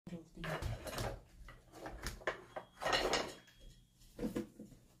Go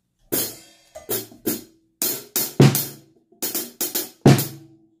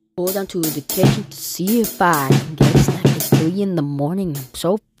down to the kitchen to see if I can get a snack. It's 3 in the morning.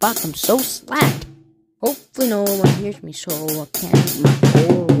 I'm so slacked. Hopefully no one hears me, so I can't eat my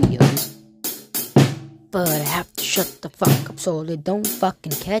Oreos. But I have to shut the fuck up so they don't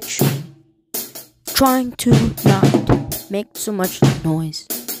fucking catch me. Trying to not make so much noise.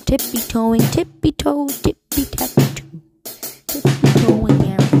 Tippy-toeing, tippy-toe, tippy-tappy-toe. Tippy-toeing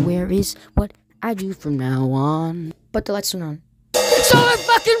everywhere is what I do from now on. But the lights are on. So I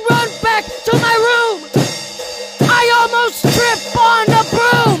fucking run back to my room! I almost trip on the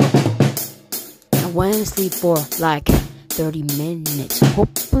broom! I went to sleep for like 30 minutes.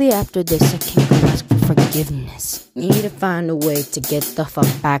 Hopefully after this I can go ask for forgiveness. Need to find a way to get the fuck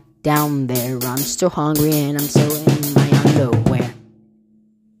back down there. I'm still hungry and I'm still in my underwear.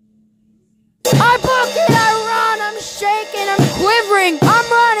 I book it, I run, I'm shaking, I'm quivering, I'm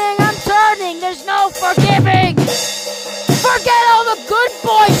running, I'm turning, there's no forgiving! Forget all the good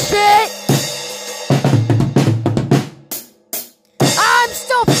boy shit! I'm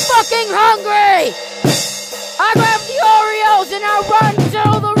still fucking hungry! I grab the Oreos and I run to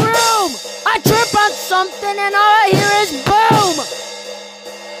the room! I trip on something and all I hear is boom!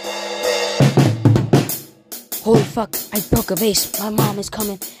 Holy fuck, I broke a vase. My mom is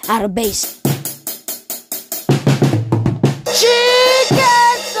coming out of base. She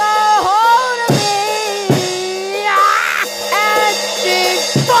gets a hold of me, and she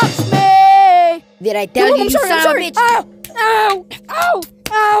fucks me. Did I tell you, you son of a bitch? Ow! Ow! Ow!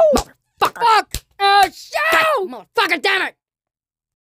 Ow! Motherfucker! Fuck! Oh, shit! Motherfucker, damn it!